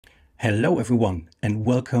Hello everyone and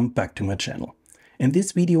welcome back to my channel. In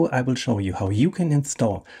this video I will show you how you can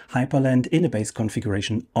install Hyprland in a base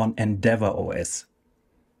configuration on EndeavourOS.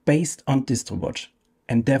 Based on DistroWatch,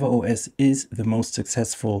 EndeavourOS is the most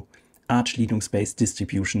successful Arch Linux-based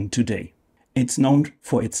distribution today. It's known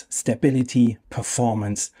for its stability,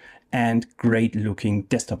 performance and great looking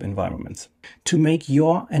desktop environments. To make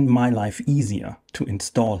your and my life easier to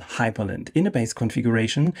install Hyprland in a base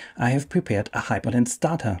configuration, I have prepared a Hyprland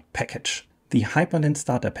Starter package. The Hyprland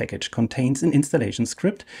Starter package contains an installation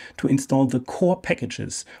script to install the core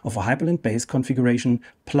packages of a Hyprland base configuration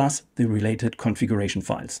plus the related configuration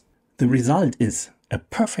files. The result is a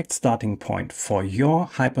perfect starting point for your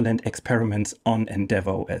Hyprland experiments on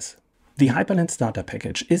EndeavourOS. The Hyprland Starter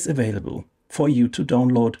package is available for you to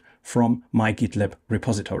download from my GitLab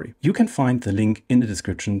repository. You can find the link in the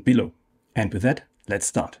description below. And with that, let's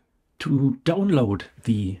start. To download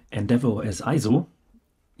the EndeavourOS ISO,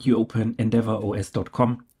 you open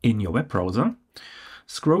EndeavourOS.com in your web browser,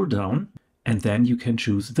 scroll down, and then you can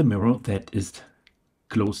choose the mirror that is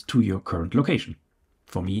close to your current location.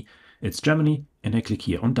 For me, it's Germany, and I click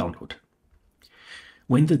here on download.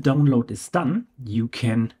 When the download is done, you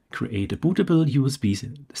can create a bootable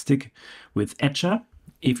USB stick with Etcher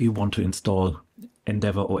if you want to install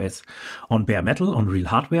EndeavourOS on bare metal, on real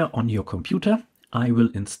hardware, on your computer. I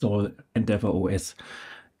will install EndeavourOS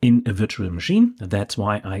in a virtual machine. That's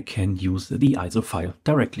why I can use the ISO file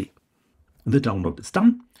directly. The download is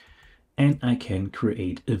done and I can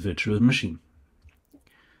create a virtual machine.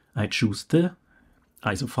 I choose the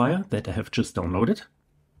ISO file that I have just downloaded.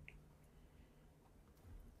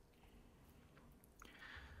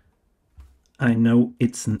 I know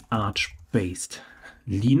it's an Arch-based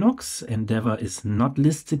Linux. Endeavour is not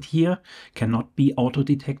listed here, cannot be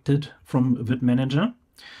auto-detected from Vim Manager.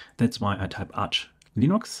 That's why I type Arch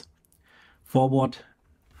Linux. Forward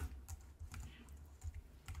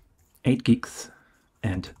 8 gigs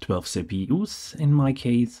and 12 CPUs in my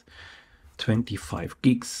case, 25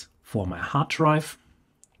 gigs for my hard drive,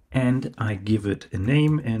 and I give it a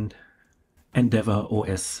name and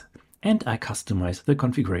EndeavourOS, and I customize the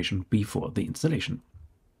configuration before the installation.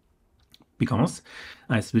 Because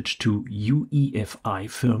I switch to UEFI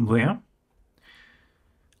firmware,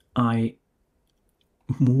 I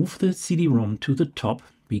move the CD-ROM to the top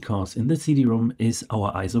because in the CD-ROM is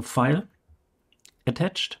our ISO file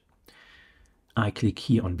attached. I click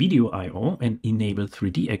here on Video I/O and enable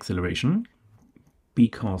 3D acceleration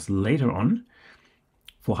because later on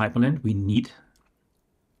for Hyprland we need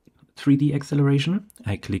 3D acceleration.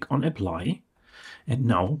 I click on Apply and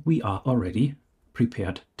now we are already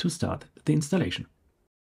prepared to start the installation.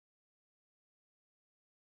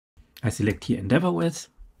 I select here EndeavourOS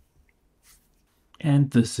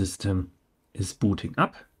and the system is booting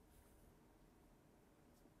up.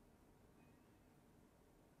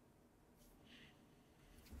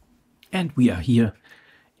 And we are here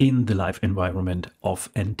in the live environment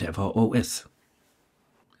of EndeavourOS.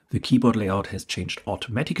 The keyboard layout has changed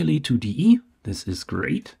automatically to DE. This is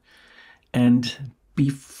great. And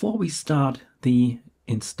before we start the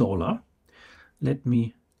installer, let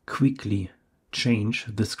me quickly change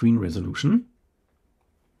the screen resolution.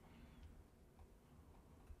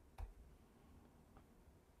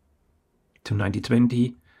 To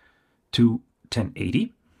 1920 to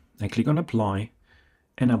 1080. I click on Apply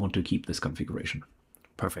and I want to keep this configuration.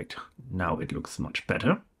 Perfect. Now it looks much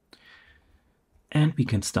better. And we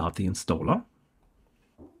can start the installer.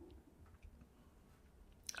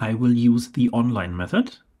 I will use the online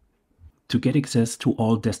method to get access to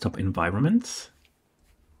all desktop environments.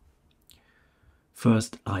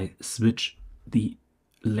 First, I switch the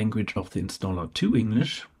language of the installer to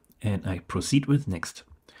English and I proceed with Next.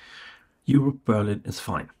 Europe Berlin is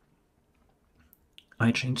fine.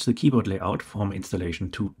 I change the keyboard layout from installation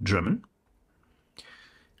to German.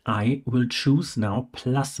 I will choose now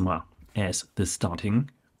Plasma as the starting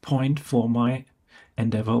point for my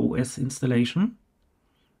EndeavourOS installation,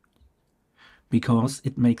 because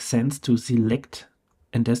it makes sense to select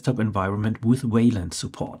a desktop environment with Wayland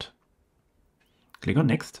support. Click on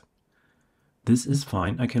Next. This is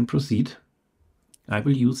fine, I can proceed. I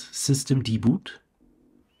will use System Deboot.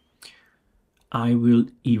 I will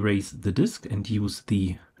erase the disk and use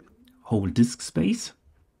the whole disk space.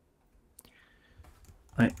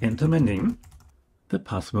 I enter my name, the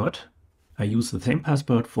password. I use the same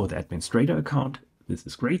password for the administrator account. This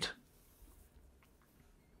is great.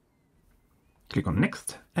 Click on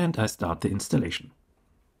Next and I start the installation.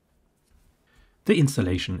 The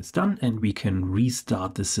installation is done and we can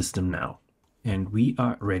restart the system now. And we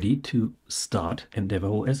are ready to start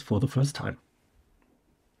EndeavourOS for the first time.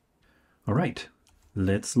 All right,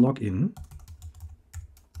 let's log in.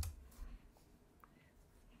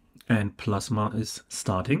 And Plasma is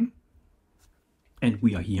starting. And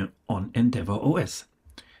we are here on EndeavourOS.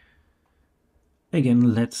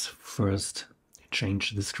 Again, let's first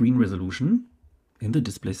change the screen resolution in the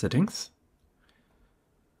display settings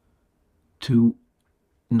to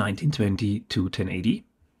 1920 to 1080.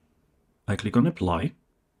 I click on Apply,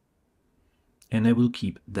 and I will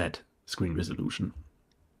keep that screen resolution.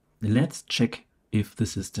 Let's check if the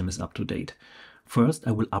system is up to date. First,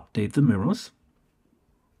 I will update the mirrors.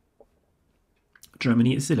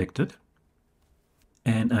 Germany is selected,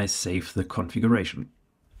 and I save the configuration.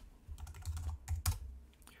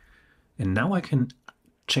 And now I can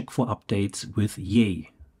check for updates with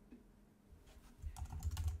Yay.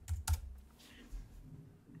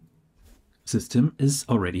 System is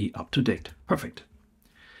already up to date. Perfect.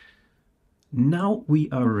 Now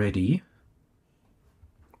we are ready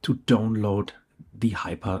to download the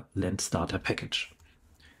Hyprland Starter package.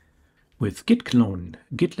 With git clone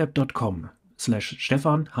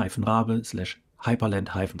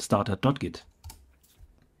gitlab.com/stefan-rabe/hyprland-starter.git.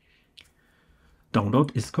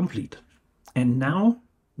 Download is complete. And now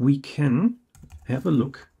we can have a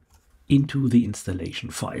look into the installation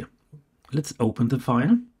file. Let's open the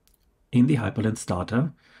file in the Hyprland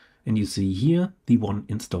Starter, and you see here the one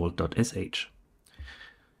install.sh.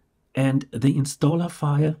 And the installer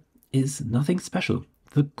file is nothing special.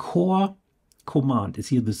 The core command is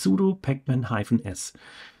here the sudo pacman-s,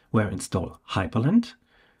 where install Hyprland,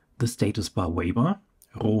 the status bar waybar,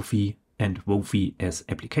 rofi and wofi as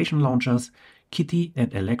application launchers, Qtile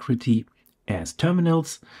and alacritty as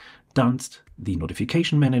terminals, dunst, the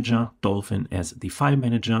notification manager, dolphin as the file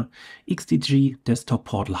manager,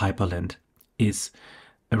 xdg-desktop-portal-hyprland is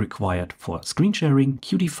required for screen sharing,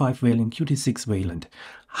 Qt5 Wayland, Qt6 Wayland,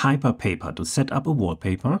 Hyprpaper to set up a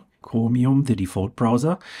wallpaper, Chromium the default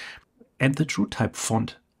browser, and the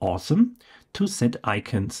ttf-font-awesome to set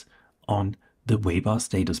icons on the waybar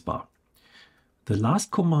status bar. The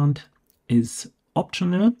last command is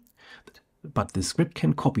optional, but the script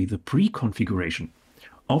can copy the pre-configuration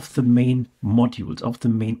of the main modules, of the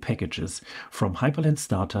main packages from Hyprland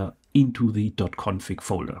Starter into the .config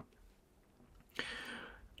folder.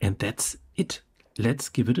 And that's it. Let's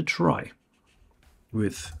give it a try.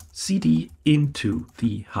 With cd into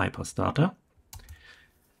the Hyprland Starter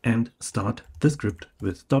and start the script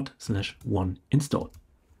with /1 install.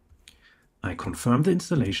 I confirm the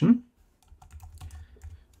installation,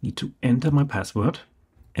 need to enter my password,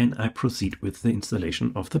 and I proceed with the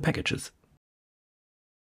installation of the packages.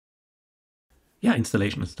 Yeah,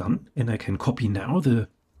 installation is done, and I can copy now the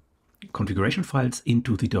configuration files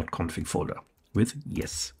into the .config folder with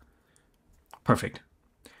yes. Perfect.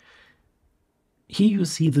 Here you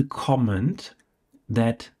see the comment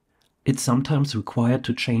that it's sometimes required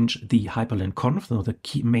to change the Hyprland conf, so the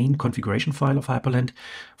main configuration file of Hyprland,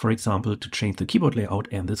 for example, to change the keyboard layout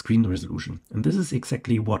and the screen resolution. And this is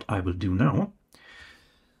exactly what I will do now.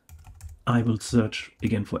 I will search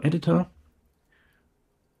again for editor,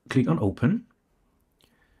 click on open,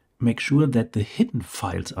 make sure that the hidden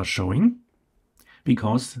files are showing,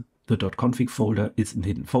 because the .config folder is in the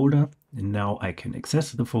hidden folder, and now I can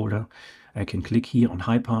access the folder. I can click here on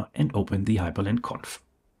Hyper and open the Hyprland conf.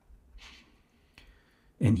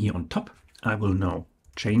 And here on top, I will now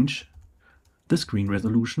change the screen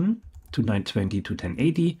resolution to 920 to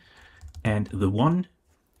 1080, and the one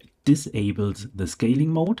disables the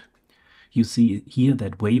scaling mode. You see here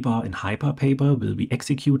that waybar and Hyprpaper will be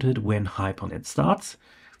executed when Hyprland starts.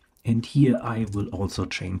 And here I will also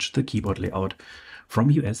change the keyboard layout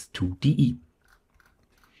from US to DE.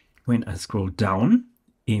 When I scroll down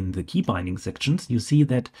in the key binding sections, you see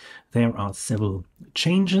that there are several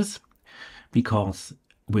changes, because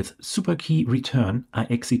with super key return, I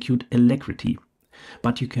execute alacritty,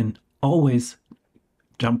 but you can always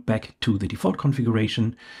jump back to the default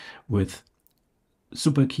configuration with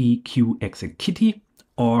super key q exec kitty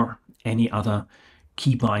or any other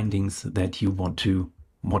key bindings that you want to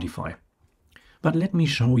modify. But let me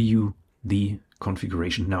show you the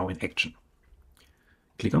configuration now in action.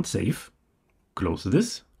 Click on Save, close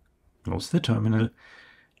this, close the terminal,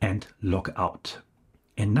 and log out.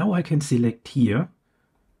 And now I can select here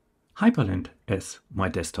Hyprland as my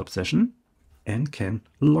desktop session and can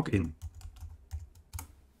log in.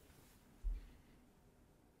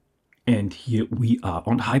 And here we are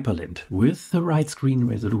on Hyprland with the right screen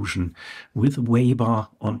resolution, with waybar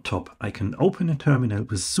on top. I can open a terminal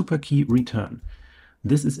with super key return.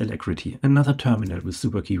 This is alacritty, another terminal with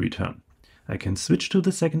super key return. I can switch to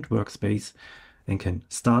the second workspace and can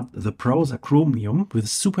start the browser Chromium with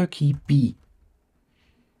super key B.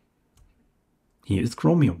 Here is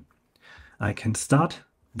Chromium. I can start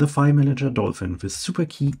the file manager Dolphin with super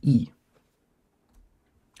key E.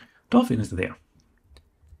 Dolphin is there.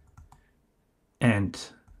 And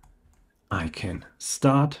I can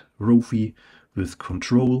start rofi with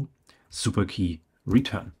control super key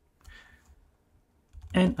return.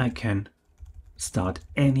 And I can start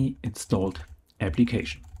any installed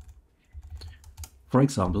application. For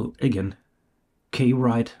example, again,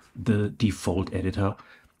 kwrite, the default editor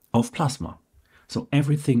of Plasma. So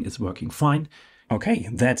everything is working fine. Okay,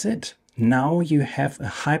 that's it. Now you have a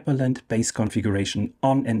Hyprland base configuration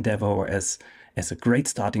on EndeavourOS as a great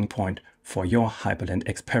starting point for your Hyprland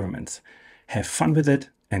experiments. Have fun with it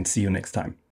and see you next time.